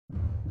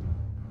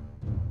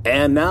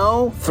And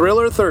now,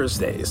 Thriller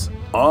Thursdays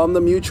on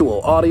the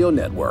Mutual Audio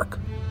Network.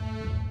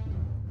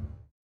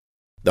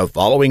 The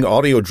following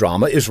audio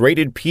drama is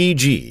rated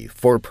PG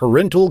for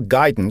parental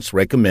guidance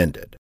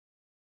recommended.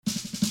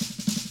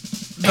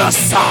 The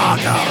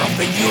Saga of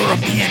the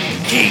European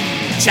King,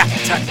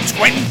 Chapter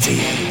 20.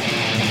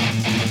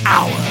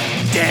 Our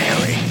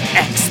Daring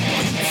Exploits.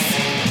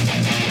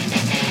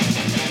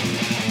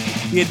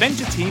 The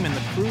adventure team and the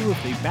crew of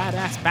the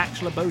badass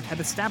bachelor boat had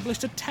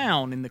established a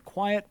town in the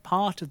quiet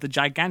part of the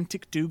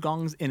gigantic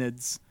Dugong's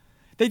innards.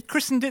 They'd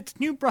christened it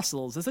New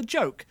Brussels as a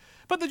joke,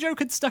 but the joke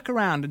had stuck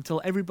around until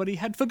everybody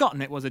had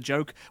forgotten it was a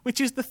joke, which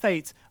is the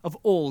fate of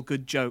all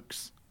good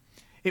jokes.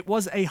 It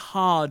was a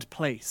hard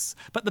place,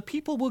 but the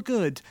people were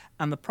good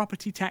and the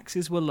property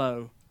taxes were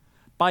low.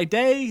 By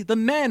day, the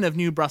men of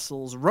New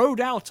Brussels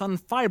rode out on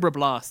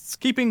fibroblasts,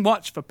 keeping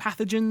watch for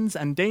pathogens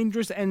and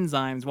dangerous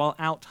enzymes while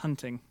out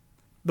hunting.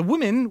 The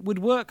women would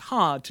work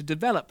hard to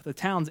develop the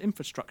town's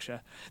infrastructure.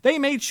 They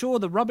made sure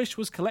the rubbish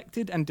was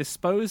collected and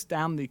disposed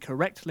down the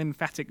correct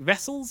lymphatic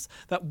vessels,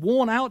 that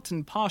worn-out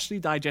and partially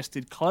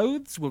digested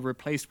clothes were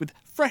replaced with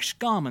fresh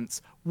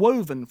garments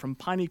woven from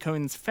piney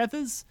cone's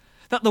feathers,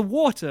 that the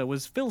water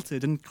was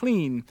filtered and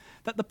clean,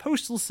 that the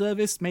postal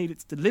service made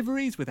its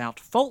deliveries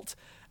without fault,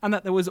 and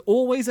that there was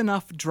always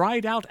enough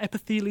dried-out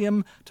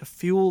epithelium to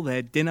fuel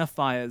their dinner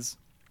fires.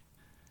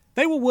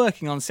 They were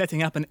working on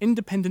setting up an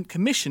independent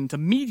commission to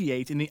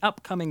mediate in the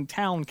upcoming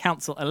town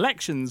council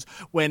elections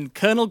when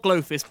Colonel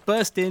Glowfist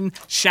burst in,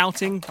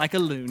 shouting like a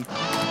loon.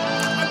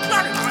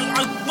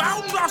 I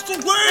found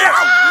Russell Ware!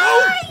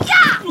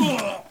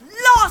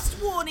 Last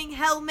warning,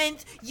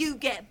 Helmint. You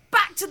get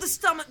back to the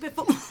stomach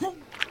before...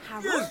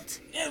 Harold?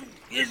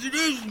 Yes, it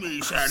is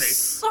me, Sally.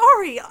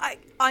 Sorry,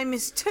 I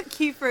mistook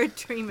you for a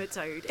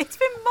trematode. It's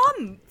been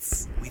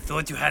months. We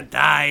thought you had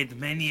died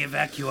many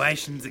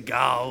evacuations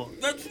ago.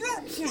 That's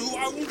not true.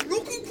 I was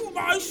looking for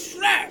my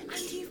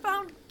slacks. And you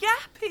found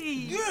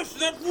Gappy. Yes,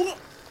 that's what...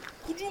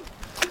 Could you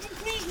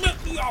please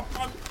let me up?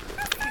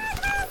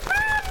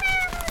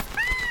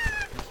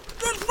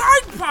 That's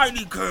right,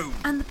 Piney Cone.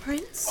 And the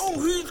prince? Oh,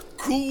 he's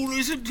cool,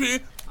 isn't he?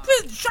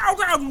 Prince, shout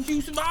out if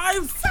you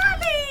survive.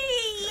 Sally!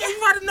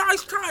 You've had a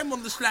nice time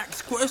on the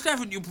Slacks quest,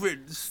 haven't you,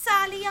 Prince?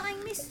 Sally, I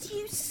missed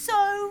you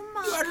so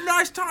much. You had a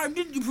nice time,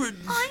 didn't you,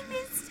 Prince? I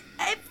missed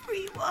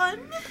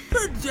everyone.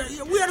 Prince,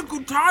 we had a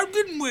good time,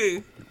 didn't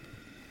we?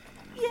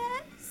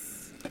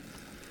 Yes.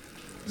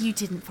 You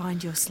didn't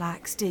find your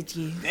slacks, did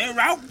you? They're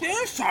out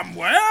there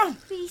somewhere.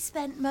 We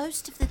spent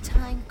most of the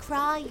time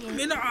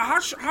crying.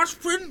 Hush,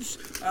 Prince.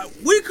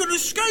 We can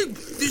escape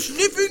this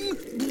living,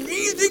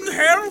 breathing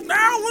hell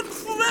now and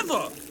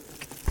forever.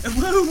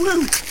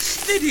 Whoa,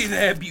 steady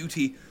there,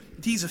 beauty.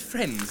 These are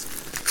friends.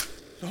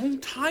 Long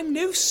time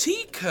no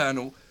see,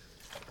 Colonel.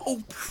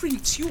 Oh,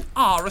 Prince, you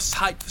are a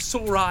sight for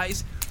sore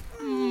eyes.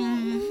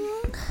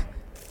 You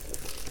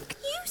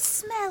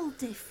smell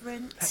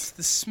different. That's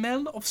the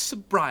smell of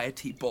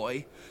sobriety,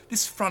 boy.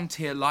 This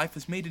frontier life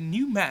has made a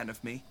new man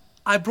of me.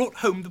 I brought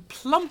home the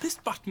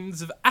plumpest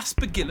buttons of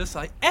aspergillus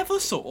I ever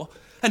saw,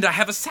 and I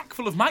have a sack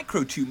full of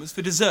microtumors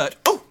for dessert.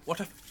 Oh,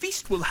 what a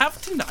feast we'll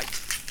have tonight.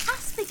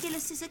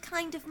 Aspergillus is a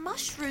kind of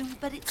mushroom,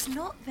 but it's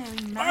not very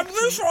I'm magic.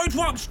 very sorry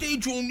to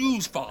upstage your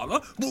news, Father,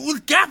 but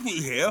with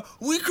Gappy here,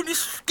 we can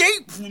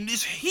escape from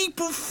this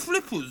heap of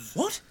flippers.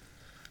 What?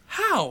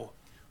 How?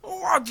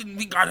 Oh, I didn't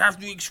think I'd have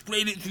to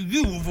explain it to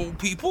you, of all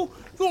people.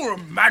 You're a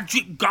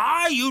magic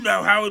guy, you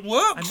know how it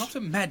works. I'm not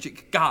a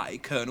magic guy,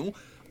 Colonel.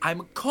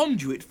 I'm a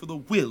conduit for the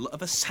will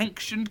of a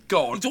sanctioned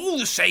god. It's all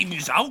the same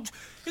result.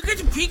 You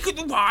get a peek at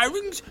the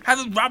wirings,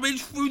 have a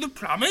rummage through the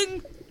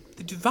plumbing.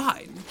 The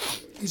divine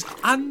is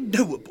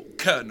unknowable,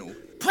 Colonel.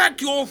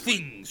 Pack your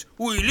things.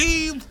 We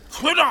leave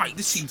tonight.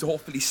 This seems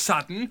awfully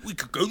sudden. We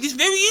could go this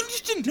very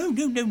instant. No.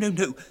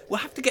 We'll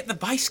have to get the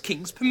Vice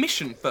King's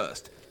permission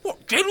first.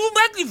 What, General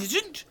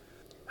Magnificent?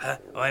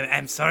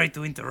 I'm sorry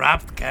to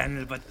interrupt,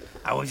 Colonel, but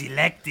I was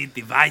elected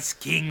the Vice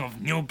King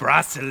of New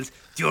Brussels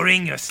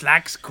during your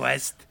Slacks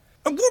quest.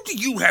 And what do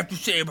you have to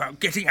say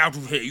about getting out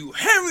of here, you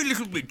hairy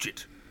little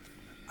midget?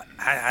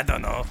 I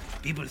don't know.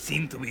 People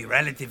seem to be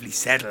relatively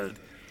settled.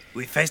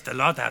 We faced a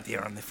lot out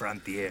here on the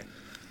frontier.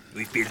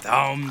 We built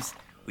homes,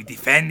 we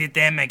defended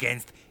them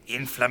against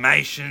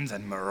inflammations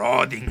and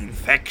marauding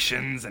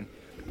infections, and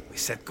we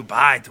said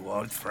goodbye to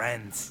old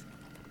friends.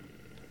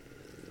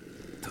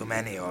 Too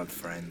many old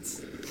friends.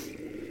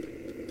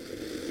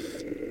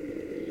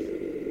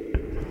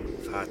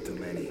 Far too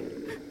many.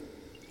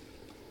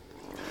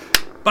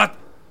 But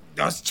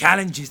those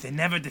challenges, they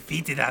never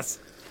defeated us.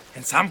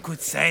 And some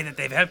could say that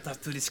they've helped us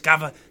to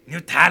discover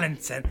new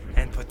talents and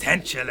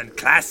potential and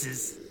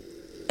classes.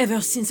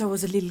 Ever since I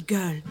was a little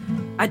girl,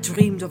 I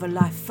dreamed of a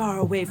life far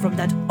away from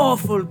that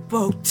awful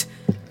boat.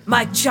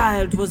 My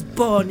child was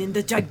born in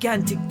the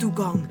gigantic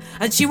Dugong,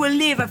 and she will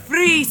live a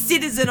free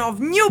citizen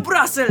of New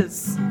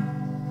Brussels.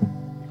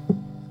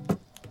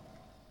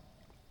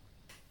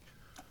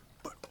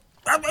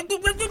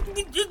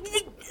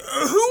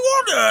 Who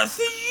on earth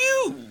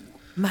are you?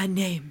 My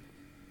name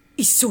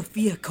is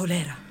Sofia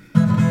Colera.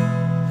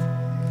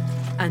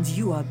 And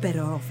you are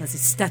better off as a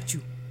statue.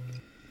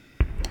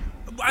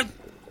 Why am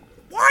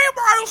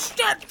I a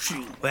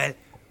statue? Well,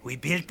 we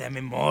built a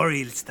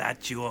memorial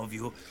statue of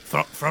you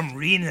from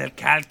renal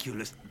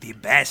calculus, the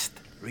best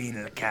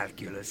renal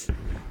calculus,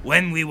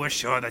 when we were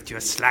sure that your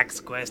Slacks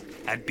quest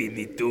had been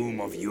the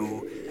doom of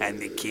you and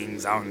the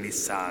king's only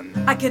son.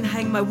 I can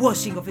hang my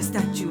washing of a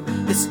statue.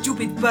 The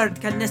stupid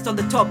bird can nest on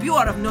the top. You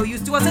are of no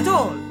use to us at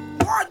all.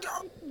 What?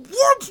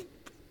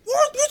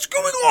 What's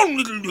going on,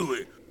 little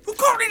Louis? You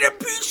can't let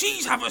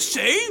NPCs have a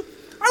say.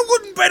 I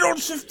wouldn't bet on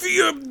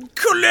Sophia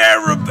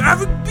Calera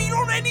having been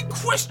on any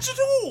quests at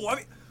all.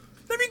 I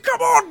mean, come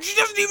on, she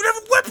doesn't even have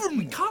a weapon.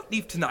 We can't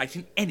leave tonight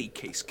in any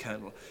case,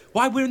 Colonel.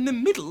 Why, we're in the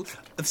middle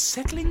of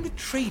settling the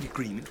trade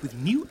agreement with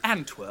New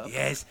Antwerp.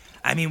 Yes,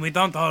 I mean, we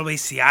don't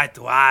always see eye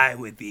to eye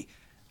with the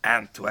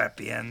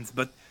Antwerpians,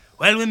 but,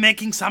 well, we're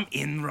making some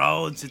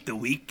inroads at the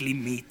weekly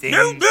meetings.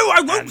 No,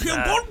 I won't hear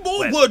one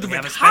more word of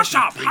it. Hush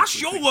up,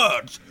 hush your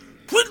words.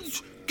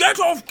 Prince, get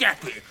off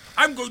Gappy.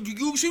 I'm going to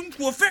use him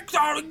to effect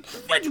our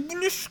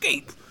incredible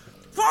escape.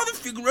 Father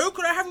Figaro,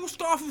 can I have your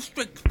staff of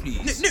strength,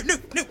 please? No,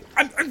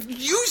 I'm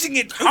using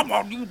it. Come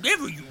on, you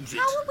never use it.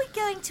 How are we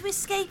going to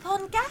escape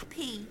on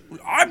Gappy? Well,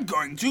 I'm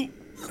going to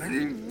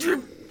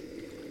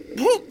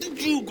put the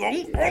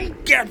dugong on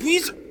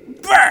Gappy's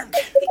back.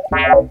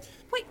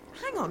 Wait,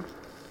 hang on.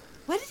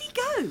 Where did he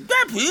go?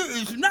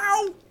 Gappy is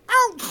now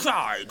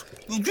outside.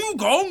 The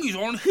dugong is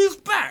on his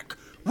back.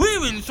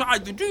 We're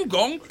inside the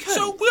dugong,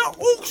 so we're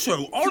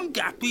also on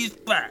Gappy's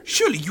back.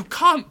 Surely you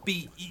can't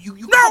be... You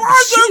No, can't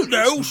I be don't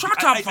serious. know.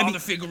 Shut up, Father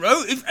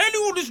Figaro. If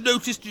anyone has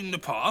noticed in the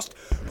past,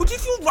 but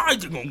if you're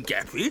riding on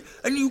Gappy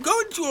and you go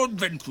into your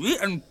inventory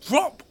and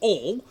drop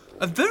all,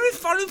 a very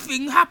funny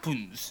thing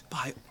happens.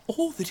 By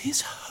all that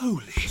is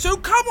holy. So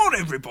come on,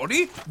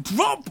 everybody.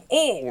 Drop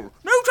all.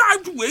 No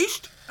time to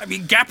waste. I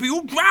mean, Gappy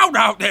will drown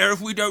out there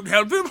if we don't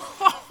help him.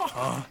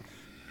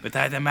 But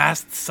I'd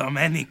amassed so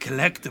many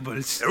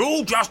collectibles. They're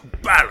all just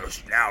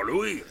ballast now,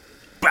 Louis.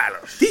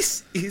 Ballast.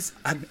 This is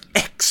an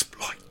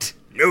exploit.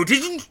 No, it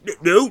isn't.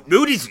 No,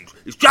 it isn't.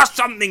 It's just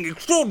something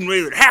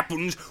extraordinary that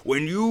happens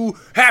when you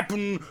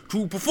happen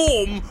to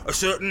perform a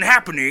certain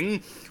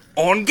happening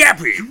on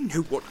Gappy. You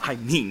know what I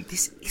mean.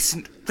 This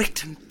isn't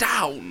written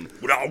down.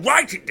 Well, I'll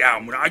write it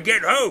down when I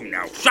get home.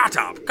 Now, shut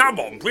up. Come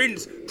on,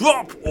 Prince.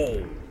 Drop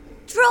all.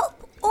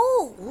 Drop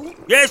all?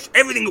 Yes,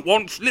 everything at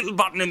once. Little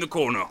button in the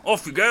corner.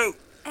 Off you go.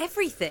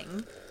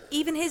 Everything?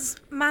 Even his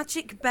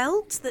magic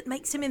belt that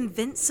makes him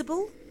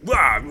invincible?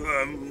 Well,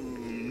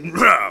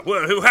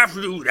 he'll have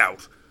to do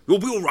without. You'll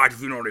be all right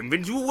if you're not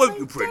invincible, won't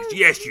you, Prince?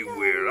 Yes, you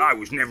will. I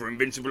was never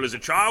invincible as a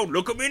child.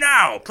 Look at me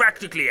now.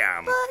 Practically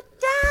am. But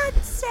Dad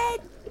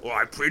said... All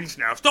right, Prince,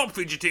 now stop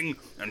fidgeting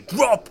and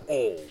drop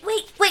all.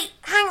 Wait,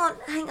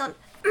 hang on.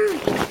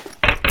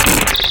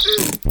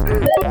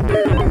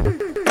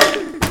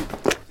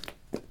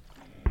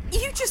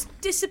 You just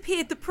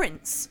disappeared the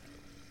prince.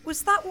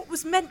 Was that what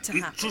was meant to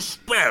happen? It's a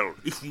spell.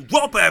 If you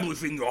drop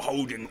everything you're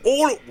holding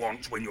all at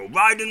once when you're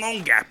riding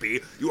on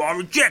Gappy, you are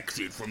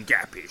ejected from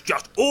Gappy. It's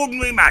just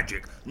ordinary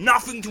magic.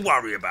 Nothing to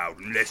worry about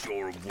unless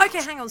you're a witch.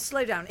 Okay, hang on,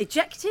 slow down.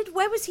 Ejected?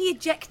 Where was he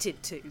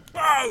ejected to?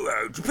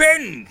 Oh,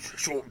 depends.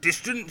 Short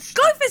distance.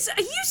 Glowfist,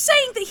 are you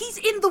saying that he's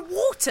in the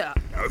water?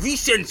 Now, if he's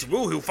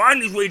sensible, he'll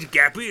find his way to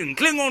Gappy and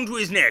cling onto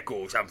his neck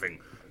or something.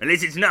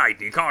 Unless it's night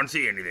and he can't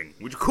see anything,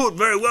 which could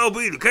very well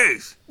be the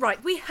case.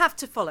 Right, we have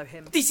to follow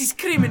him. This is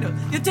criminal.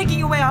 You're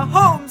taking away our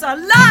homes, our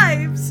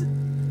lives.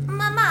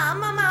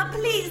 Mama,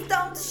 please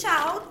don't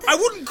shout. I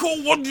wouldn't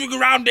call wandering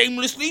around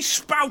aimlessly,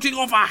 spouting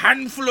off a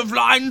handful of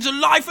lines a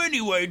life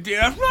anyway,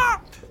 dear.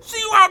 See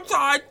you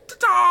outside.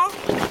 Ta-ta.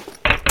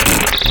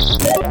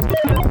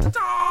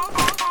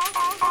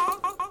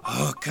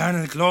 Oh,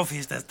 Colonel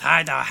Glowfist has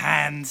tied our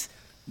hands.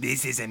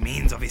 This is a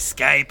means of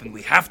escape, and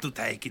we have to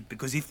take it,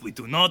 because if we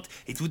do not,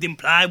 it would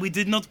imply we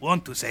did not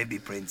want to save the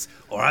prince,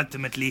 or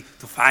ultimately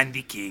to find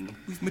the king.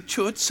 We've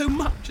matured so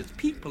much as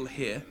people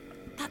here.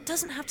 That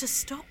doesn't have to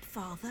stop,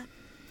 Father.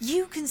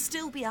 You can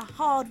still be a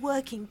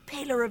hard-working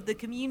pillar of the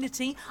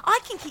community. I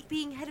can keep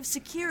being head of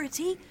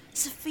security.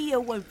 Sophia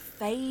won't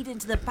fade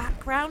into the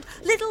background.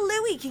 Little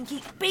Louis can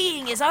keep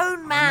being his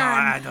own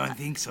man. No, I don't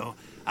think so.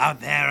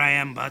 Out there I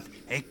am but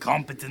a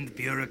competent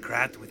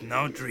bureaucrat with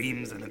no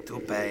dreams and a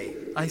toupee.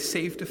 I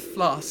saved a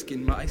flask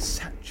in my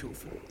satchel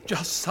for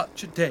just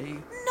such a day.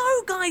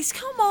 No, guys,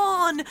 come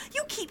on.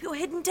 You keep your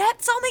hidden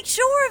depths. I'll make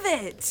sure of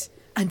it.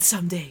 And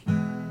someday,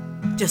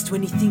 just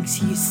when he thinks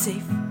he is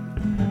safe,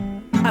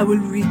 I will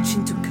reach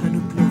into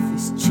Colonel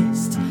Glowfist's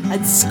chest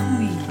and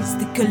squeeze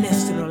the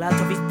cholesterol out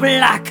of his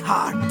black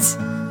heart.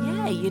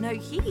 Yeah, you know,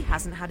 he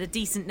hasn't had a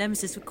decent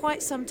nemesis for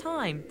quite some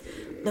time.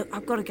 Look,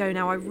 I've got to go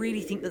now. I really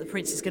think that the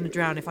prince is going to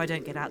drown if I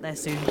don't get out there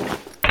soon.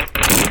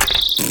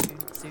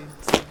 Soon.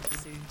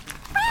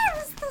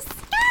 Where's the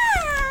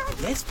sky?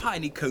 Yes,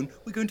 Pineycone,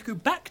 we're going to go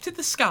back to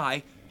the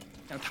sky.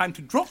 Now, time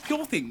to drop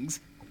your things.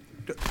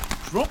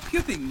 Drop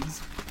your things.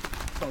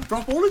 Come on,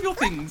 drop all of your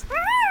things.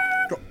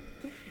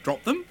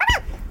 Drop them.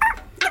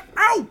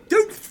 Ow!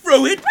 Don't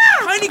throw it!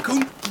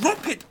 Pineycone,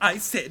 drop it, I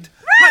said.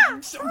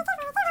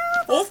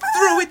 Or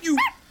throw it, you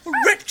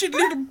wretched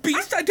little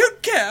beast! I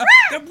don't care!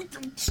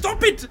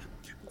 Stop it!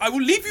 I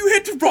will leave you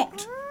here to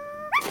rot!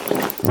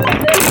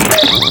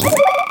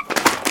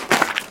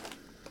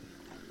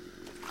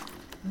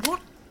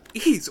 What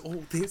is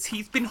all this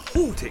he's been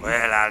hoarding?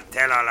 Well, I'll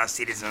tell all our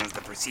citizens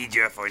the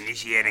procedure for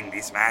initiating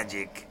this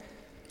magic.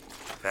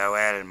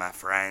 Farewell, my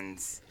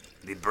friends.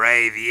 The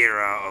brave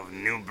era of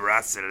New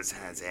Brussels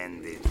has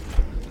ended.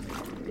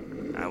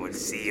 I will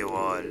see you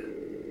all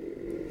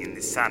in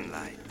the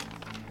sunlight.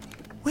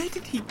 Where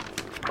did he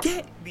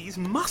get these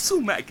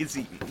muscle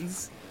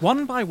magazines?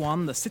 One by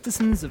one, the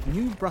citizens of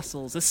New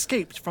Brussels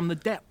escaped from the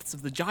depths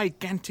of the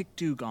gigantic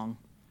dugong.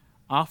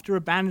 After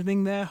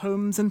abandoning their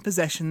homes and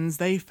possessions,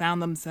 they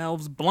found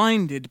themselves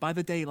blinded by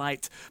the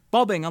daylight,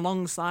 bobbing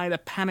alongside a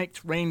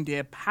panicked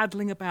reindeer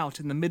paddling about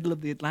in the middle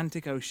of the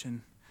Atlantic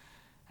Ocean.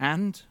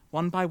 And,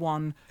 one by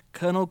one,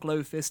 Colonel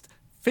Glowfist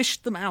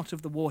fished them out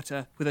of the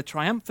water with a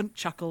triumphant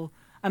chuckle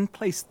and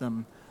placed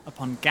them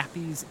upon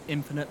Gappy's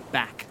infinite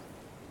back.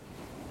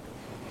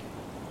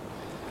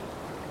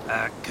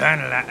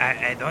 Colonel,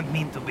 I don't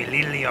mean to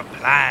belittle your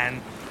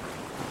plan,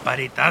 but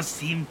it does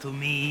seem to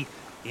me,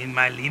 in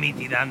my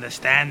limited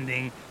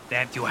understanding,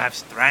 that you have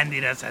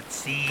stranded us at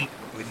sea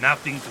with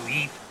nothing to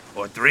eat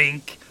or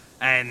drink,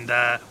 and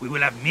we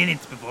will have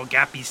minutes before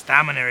Gappy's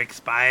stamina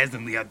expires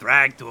and we are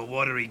dragged to a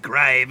watery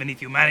grave, and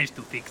if you manage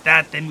to fix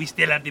that, then we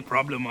still have the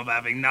problem of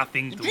having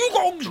nothing to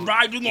Dugong's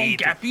riding on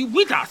Gappy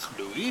with us,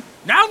 Louis.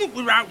 Now that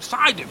we're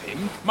outside of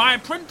him, my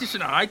apprentice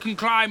and I can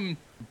climb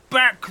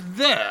back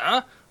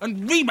there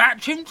and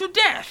rematch him to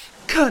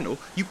death. Colonel,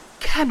 you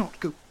cannot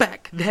go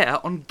back there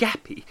on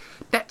Gappy.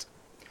 That's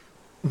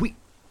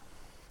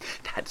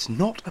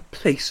not a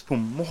place for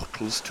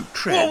mortals to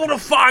tread. Well, what a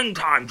fine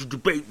time to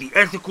debate the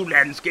ethical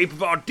landscape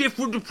of our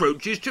different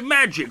approaches to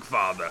magic,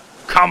 Father.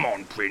 Come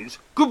on, Prince.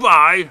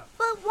 Goodbye.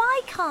 But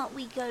why can't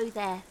we go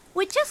there?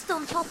 We're just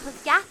on top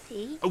of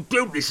Gappy. Oh,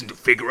 don't listen to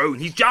Figaro.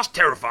 He's just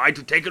terrified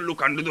to take a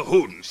look under the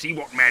hood and see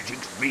what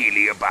magic's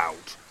really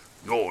about.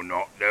 You're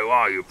not, though,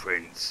 are you,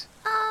 Prince?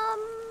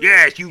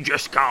 Yes, you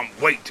just can't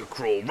wait to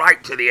crawl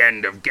right to the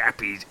end of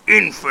Gappy's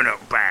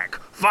infinite back,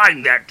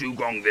 find that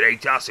dugong that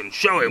ate us, and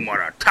show him what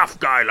a tough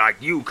guy like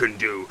you can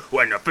do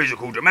when the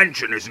physical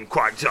dimension isn't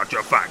quite such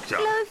a factor.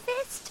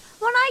 Glowfist,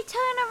 when I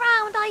turn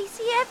around, I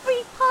see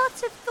every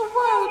part of the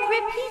world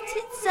repeat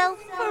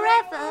itself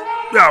forever.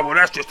 Yeah, well,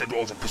 that's just the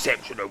doors of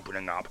perception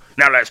opening up.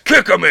 Now let's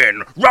kick 'em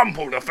in,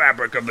 rumple the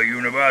fabric of the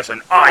universe,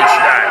 and ice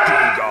that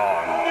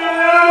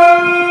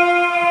dugong.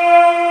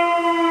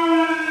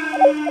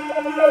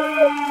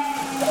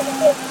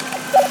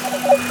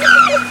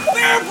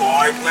 There,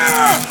 boys,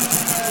 there!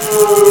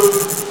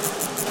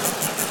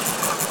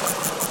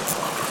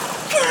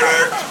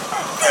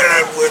 Kill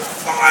it with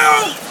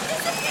fire!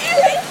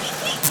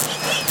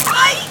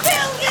 I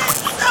killed it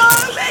so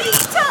many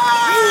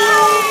times!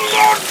 You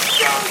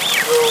monster!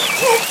 You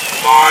took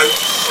my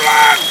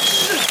flags!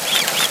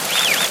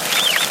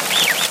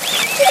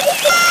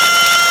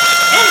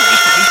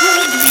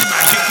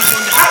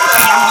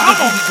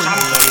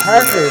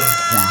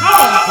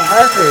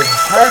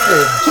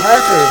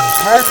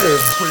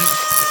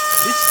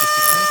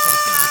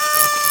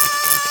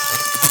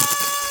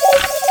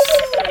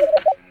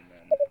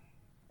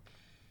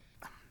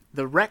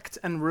 The wrecked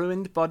and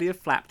ruined body of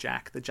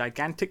Flapjack, the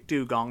gigantic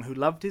dugong who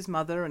loved his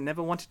mother and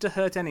never wanted to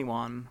hurt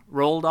anyone,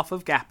 rolled off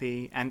of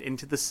Gappy and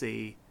into the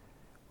sea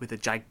with a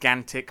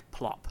gigantic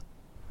plop.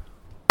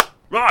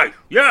 Right,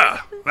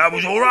 yeah, that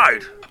was all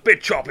right. A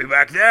bit choppy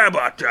back there,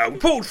 but we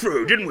pulled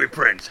through, didn't we,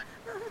 Prince?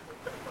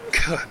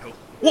 Colonel,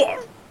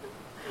 What?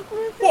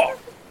 What?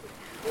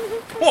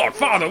 What,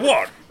 Father,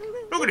 what?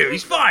 Look at him,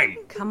 he's fine.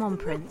 Come on,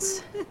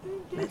 Prince.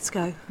 Let's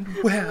go.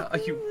 where are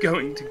you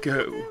going to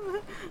go?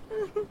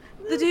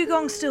 The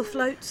dugong still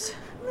floats.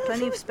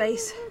 Plenty of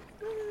space.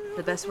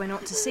 The best way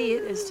not to see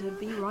it is to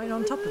be right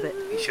on top of it.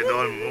 We should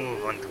all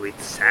move onto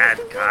its sad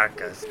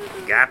carcass.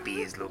 Gappy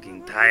is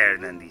looking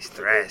tired and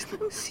distressed.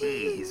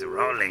 See his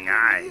rolling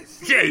eyes.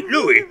 Say,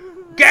 Louis,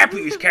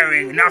 Gappy is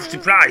carrying enough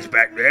supplies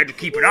back there to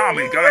keep an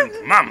army going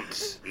for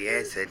months.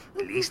 Yes, at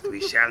least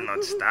we shall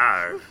not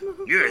starve.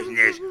 Yes, and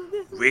there's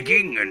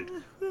rigging and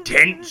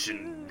tents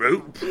and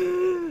rope.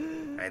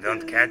 I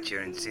don't catch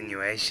your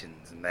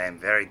insinuations, and I am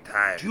very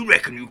tired. Do you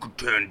reckon you could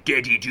turn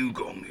Daddy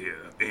Dugong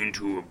here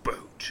into a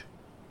boat?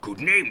 Good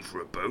name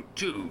for a boat,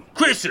 too.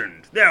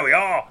 Christened! There we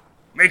are.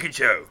 Make it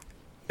so.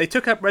 They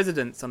took up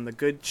residence on the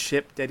good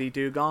ship Daddy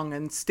Dugong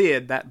and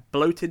steered that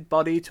bloated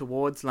body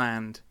towards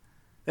land.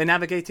 They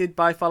navigated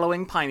by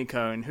following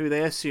Pineycone, who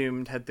they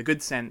assumed had the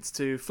good sense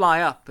to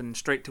fly up and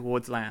straight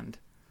towards land.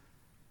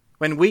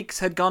 When weeks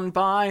had gone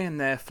by and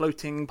their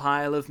floating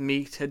pile of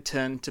meat had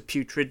turned to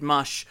putrid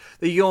mush,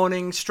 the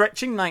yawning,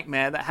 stretching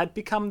nightmare that had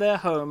become their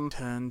home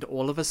turned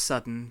all of a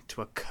sudden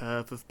to a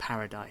curve of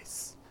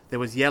paradise. There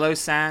was yellow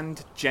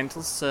sand,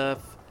 gentle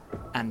surf,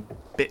 and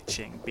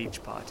bitching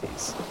beach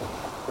parties.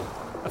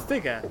 A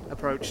figure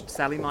approached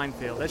Sally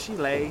Minefield as she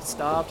lay,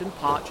 starved and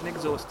parched and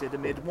exhausted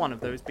amid one of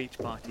those beach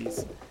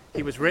parties.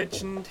 He was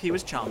rich and he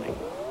was charming.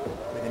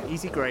 With an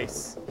easy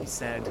grace, he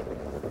said,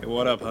 Hey,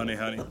 what up, honey?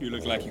 You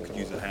look like you could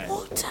use a hand.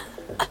 Water?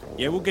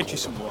 Yeah, we'll get you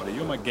some water.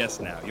 You're my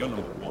guest now. You're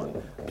number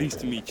one. Pleased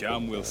to meet you.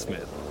 I'm Will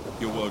Smith.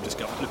 Your world just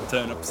got flipped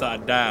turned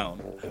upside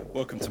down.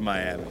 Welcome to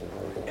Miami.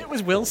 It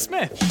was Will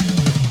Smith.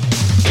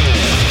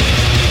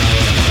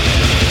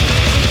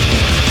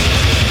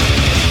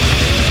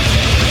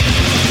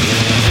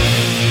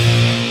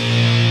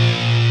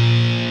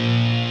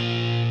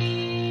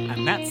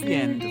 And that's the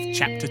end of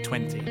Chapter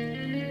 20.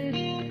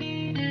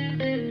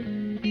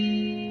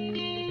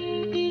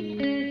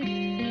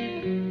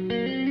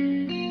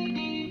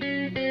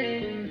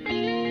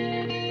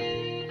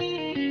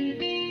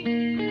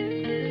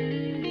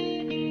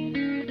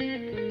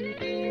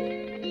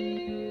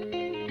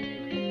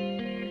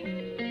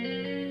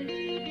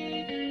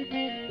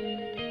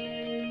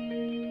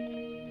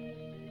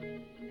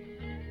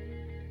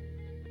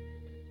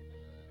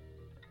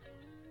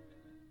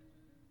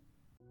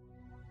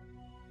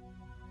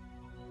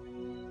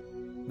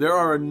 There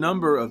are a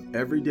number of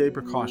everyday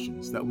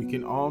precautions that we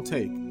can all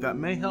take that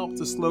may help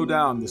to slow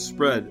down the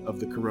spread of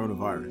the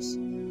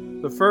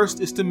coronavirus. The first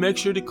is to make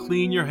sure to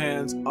clean your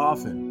hands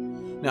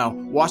often. Now,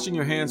 washing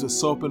your hands with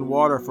soap and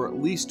water for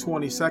at least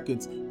 20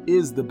 seconds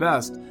is the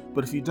best,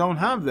 but if you don't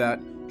have that,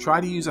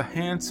 try to use a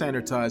hand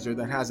sanitizer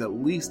that has at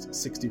least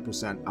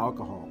 60%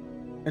 alcohol.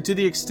 And to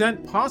the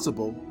extent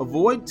possible,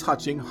 avoid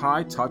touching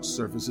high-touch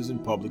surfaces in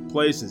public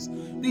places.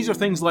 These are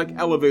things like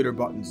elevator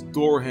buttons,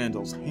 door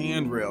handles,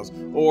 handrails,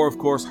 or of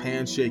course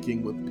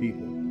handshaking with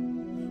people.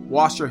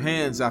 Wash your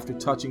hands after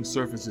touching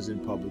surfaces in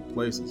public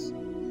places.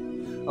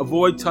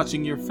 Avoid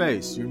touching your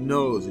face, your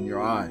nose, and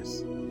your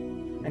eyes.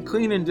 And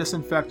clean and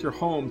disinfect your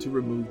home to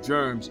remove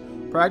germs.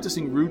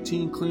 Practicing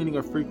routine cleaning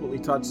of frequently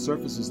touched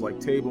surfaces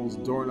like tables,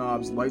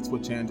 doorknobs, light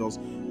switch handles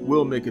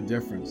will make a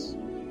difference.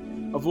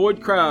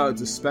 Avoid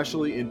crowds,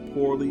 especially in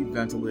poorly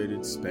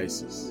ventilated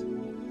spaces.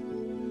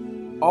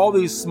 All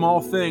these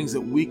small things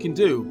that we can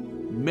do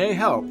may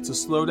help to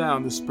slow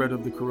down the spread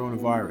of the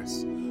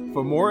coronavirus.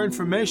 For more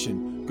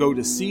information, go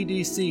to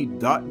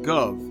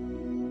cdc.gov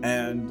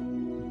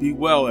and be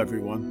well,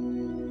 everyone.